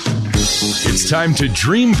 It's time to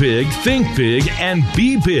dream big, think big, and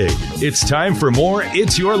be big. It's time for more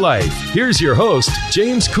It's Your Life. Here's your host,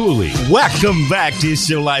 James Cooley. Welcome back to It's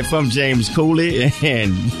Your Life. I'm James Cooley,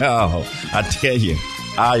 and I tell you,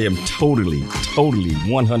 I am totally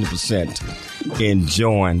 100%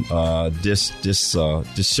 enjoying this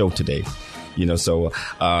show today. So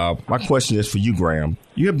my question is for you, Graham.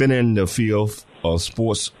 You have been in the field of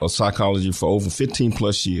sports or psychology for over 15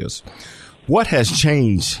 plus years. What has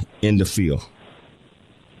changed in the field?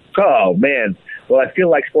 Oh, man. Well, I feel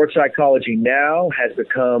like sports psychology now has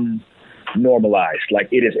become normalized. Like,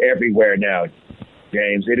 it is everywhere now,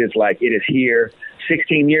 James. It is like it is here.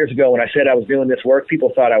 16 years ago when I said I was doing this work,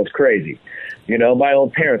 people thought I was crazy. My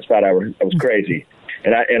own parents thought I was crazy.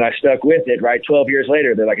 And I stuck with it, right? 12 years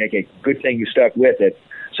later, they're like, okay, good thing you stuck with it.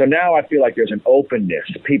 So now I feel like there's an openness.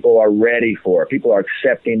 People are ready for it. People are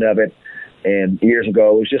accepting of it. And years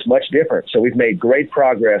ago, it was just much different. So we've made great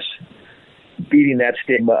progress beating that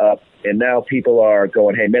stigma up. And now people are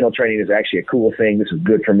going, hey, mental training is actually a cool thing. This is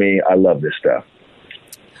good for me. I love this stuff.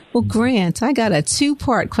 Well, Grant, I got a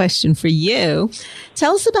two-part question for you.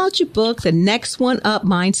 Tell us about your book, The Next One Up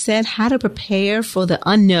Mindset, How to Prepare for the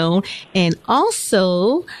Unknown, and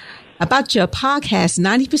also about your podcast,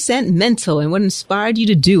 90% Mental, and what inspired you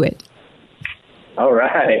to do it. All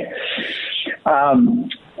right.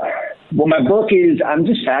 Well, my book is, I'm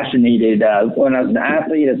just fascinated. When I was an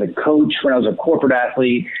athlete, as a coach, when I was a corporate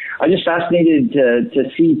athlete, I was just fascinated to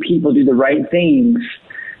see people do the right things.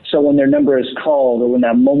 So when their number is called or when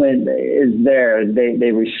that moment is there,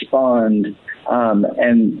 they respond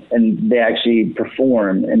and they actually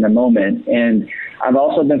perform in the moment. And I've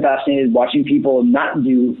also been fascinated watching people not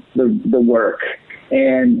do the work.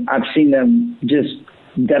 And I've seen them just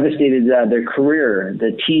devastated their career,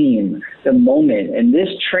 the team, the moment. And this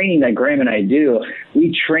training that Graham and I do,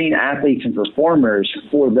 we train athletes and performers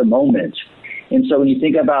for the moment. And so when you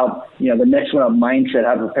think about, the next one up mindset,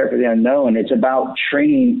 how to prepare for the unknown, it's about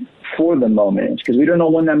training for the moment because we don't know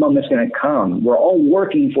when that moment's going to come. We're all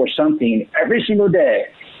working for something every single day,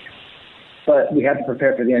 but we have to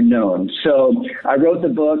prepare for the unknown. So I wrote the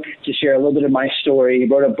book to share a little bit of my story,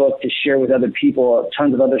 wrote a book to share with other people,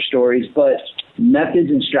 tons of other stories, but methods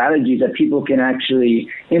and strategies that people can actually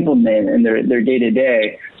implement in their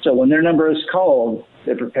day-to-day. So when their number is called,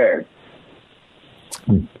 they're prepared.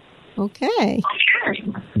 Okay.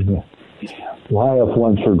 Well, I have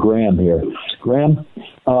one for Graham here. Graham,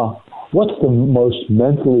 what's the most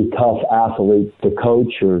mentally tough athlete to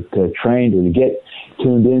coach or to train or to get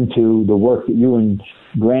tuned into the work that you and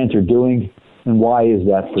Grant are doing, and why is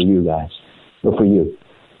that for you guys, or for you?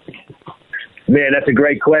 Man, that's a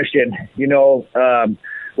great question.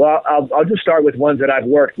 Well, I'll just start with ones that I've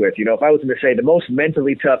worked with. If I was going to say the most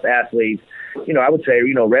mentally tough athlete, I would say,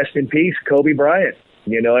 rest in peace, Kobe Bryant.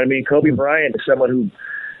 Kobe Bryant is someone who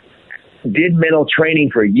did mental training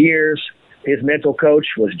for years. His mental coach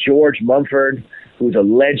was George Mumford, who's a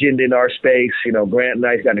legend in our space. Grant and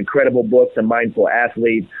I's got an incredible book, The Mindful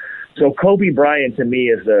Athlete. So Kobe Bryant to me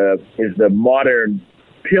is the modern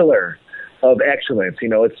pillar of excellence.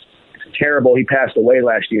 It's terrible he passed away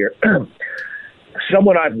last year.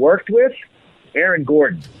 Someone I've worked with, Aaron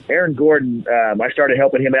Gordon. I started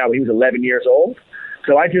helping him out when he was 11 years old.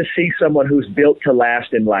 So I just see someone who's built to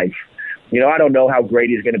last in life. I don't know how great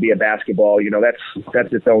he's going to be at basketball.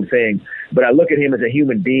 That's its own thing. But I look at him as a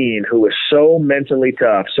human being who is so mentally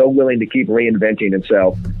tough, so willing to keep reinventing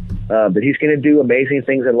himself, that he's going to do amazing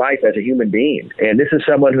things in life as a human being. And this is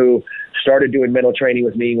someone who started doing mental training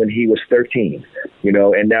with me when he was 13,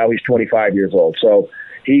 and now he's 25 years old. So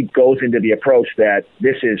he goes into the approach that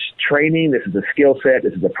this is training, this is a skill set,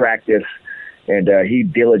 this is a practice, and he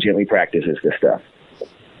diligently practices this stuff.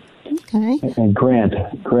 Okay. And Grant,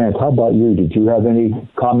 how about you? Did you have any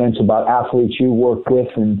comments about athletes you worked with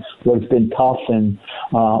and what's been tough and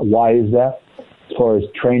why is that as far as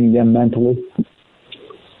training them mentally?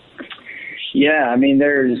 Yeah, I mean,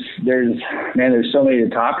 there's so many to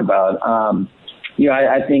talk about.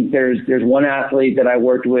 I think there's one athlete that I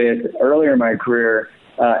worked with earlier in my career,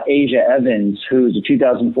 Asia Evans, who's a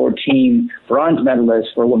 2014 bronze medalist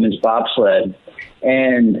for women's bobsled,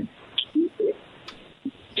 and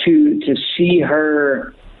to see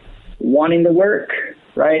her wanting to work,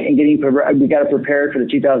 right, and we got to prepare for the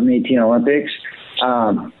 2018 Olympics,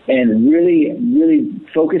 and really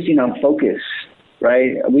focusing on focus,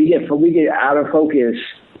 right? We get out of focus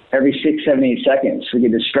every 6, 7, 8 seconds. We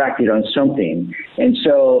get distracted on something, and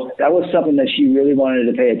so that was something that she really wanted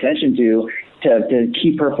to pay attention to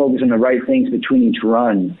keep her focus on the right things between each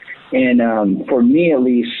run. And for me, at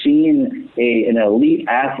least, seeing an elite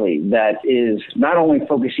athlete that is not only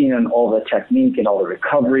focusing on all the technique and all the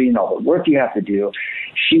recovery and all the work you have to do,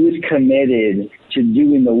 she was committed to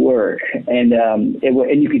doing the work, and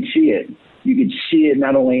you could see it. You could see it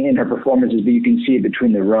not only in her performances, but you can see it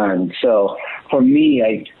between the runs. So for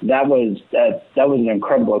me, that was an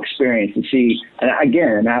incredible experience to see, again,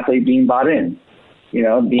 an athlete being bought in,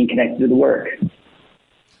 being connected to the work.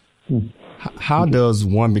 How does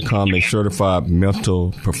one become a certified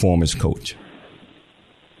mental performance coach?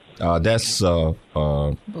 Let's start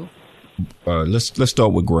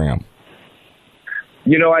with Graham.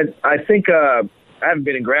 I think I haven't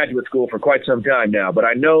been in graduate school for quite some time now, but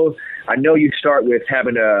I know you start with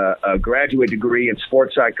having a graduate degree in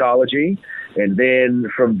sports psychology, and then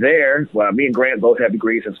from there, me and Grant both have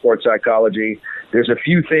degrees in sports psychology. There's a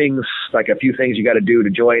few things you got to do to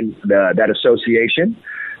join that association.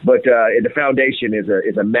 But the foundation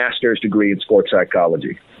is a master's degree in sports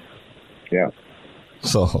psychology. Yeah.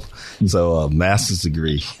 So a master's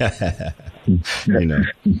degree.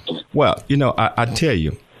 Well, I tell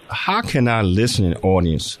you, how can our listening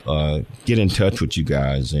audience get in touch with you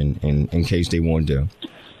guys in case they want to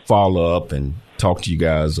follow up and talk to you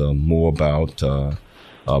guys more about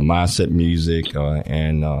mindset music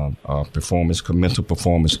and mental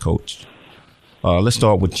performance coach? Let's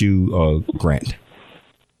start with you, Grant.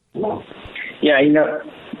 Yeah,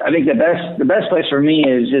 I think the best place for me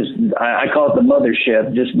is just, I call it the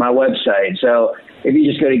mothership, just my website. So if you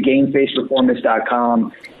just go to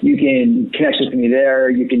gamefaceperformance.com, you can connect with me there.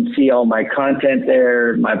 You can see all my content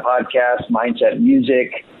there, my podcast, mindset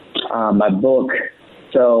music, my book.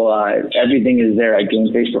 So everything is there at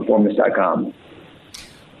gamefaceperformance.com.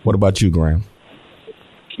 What about you, Graham?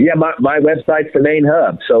 Yeah, my website's the main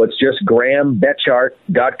hub. So it's just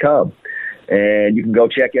grahambetchart.com. And you can go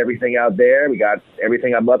check everything out there. We got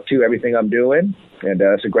everything I'm up to, everything I'm doing. And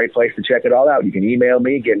it's a great place to check it all out. You can email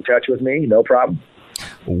me, get in touch with me, no problem.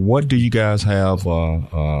 What do you guys have?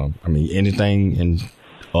 Anything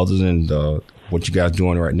other than what you guys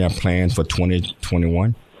doing right now planned for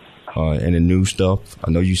 2021? Any new stuff?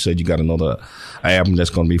 I know you said you got another album that's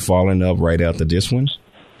going to be following up right after this one.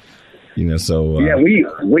 So yeah, we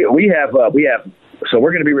have. So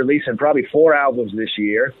we're going to be releasing probably 4 albums this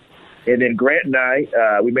year. And then Grant and I,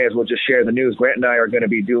 we may as well just share the news. Grant and I are going to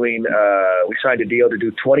be doing, we signed a deal to do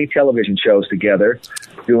 20 television shows together,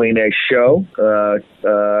 doing a show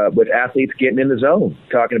with athletes getting in the zone,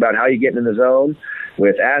 talking about how you get in the zone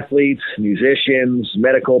with athletes, musicians,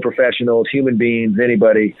 medical professionals, human beings,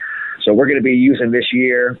 anybody. So we're going to be using this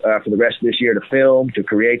year for the rest of this year to film, to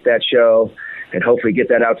create that show, and hopefully get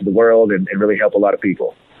that out to the world and really help a lot of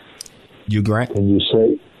people. You, Grant? And you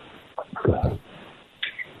say, go ahead.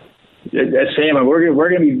 Sam, we're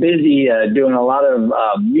going to be busy doing a lot of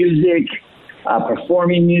music,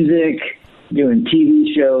 performing music, doing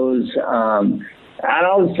TV shows. And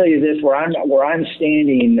I'll just tell you this: where I'm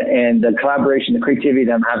standing, and the collaboration, the creativity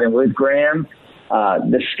that I'm having with Graham,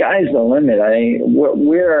 the sky's the limit.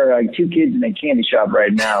 We're like 2 kids in a candy shop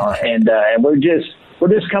right now, and we're just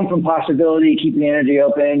come from possibility, keeping the energy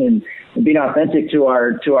open, and being authentic to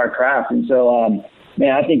our craft. And so,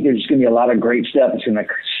 man, I think there's going to be a lot of great stuff that's going to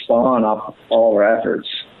spawn off all our efforts.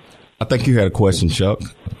 I think you had a question, Chuck.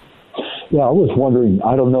 Yeah, I was wondering,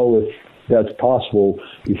 I don't know if that's possible.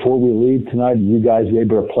 Before we leave tonight, are you guys be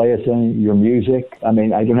able to play us any of your music? I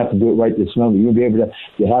mean, I don't have to do it right this moment. You'll be able to,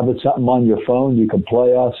 you have it something on your phone, you can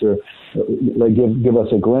play us or like give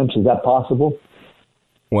us a glimpse. Is that possible?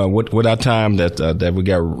 Well, with our time that we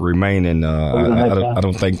got remaining, I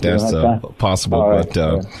don't think that's possible. Right.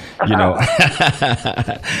 But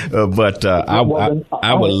but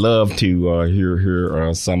I would love to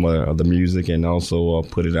hear some of the music and also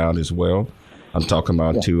put it out as well. I'm talking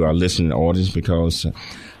about to our listening audience because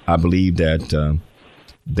I believe that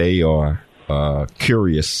they are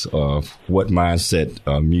curious of what mindset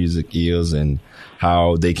music is and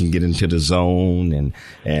how they can get into the zone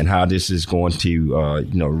and how this is going to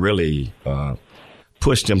really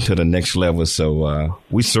push them to the next level. So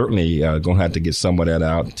we certainly going to have to get some of that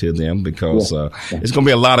out to them because it's going to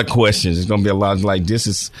be a lot of questions. It's going to be a lot like, this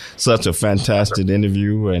is such a fantastic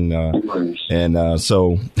interview. And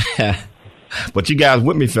so, but you guys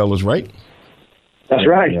with me, fellas, right? That's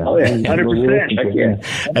right. Oh, yeah. 100%.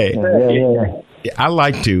 Hey, I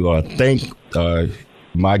like to thank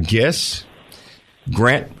my guests,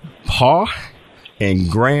 Grant Parr and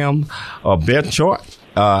Graham Betchart.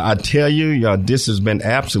 I tell you, this has been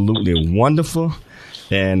absolutely wonderful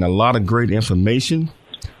and a lot of great information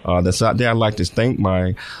that's out there. I'd like to thank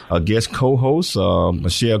my guest co-host,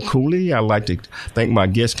 Michelle Cooley. I'd like to thank my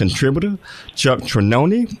guest contributor, Chuck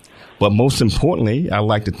Trinoni. But most importantly, I'd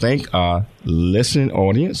like to thank our listening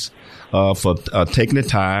audience for taking the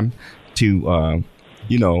time to,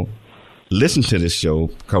 listen to this show,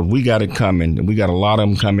 because we got it coming. We got a lot of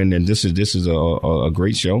them coming, and this is a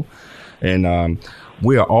great show. And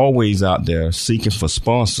we are always out there seeking for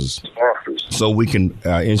sponsors so we can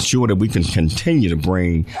ensure that we can continue to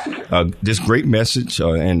bring this great message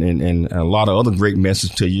and a lot of other great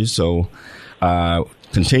message to you. So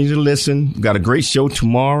continue to listen. We got a great show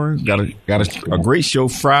tomorrow. Got a great show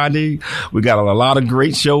Friday. We got a lot of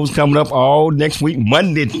great shows coming up all next week,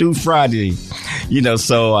 Monday through Friday.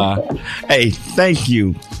 So hey, thank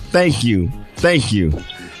you.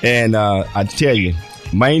 And I tell you,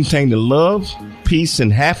 maintain the love, peace,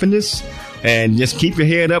 and happiness, and just keep your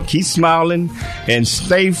head up, keep smiling, and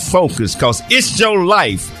stay focused, because it's your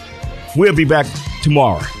life. We'll be back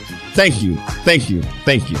tomorrow. Thank you.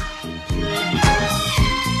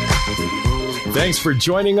 Thanks for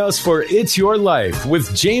joining us for It's Your Life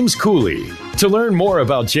with James Cooley. To learn more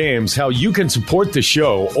about James, how you can support the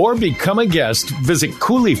show, or become a guest, visit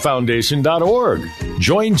CooleyFoundation.org.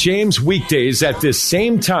 Join James weekdays at this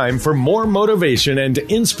same time for more motivation and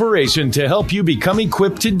inspiration to help you become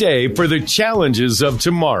equipped today for the challenges of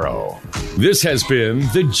tomorrow. This has been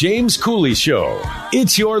The James Cooley Show.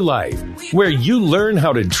 It's Your Life, where you learn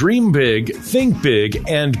how to dream big, think big,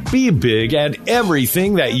 and be big at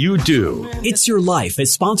everything that you do. It's Your Life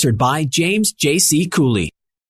is sponsored by James J.C. Cooley.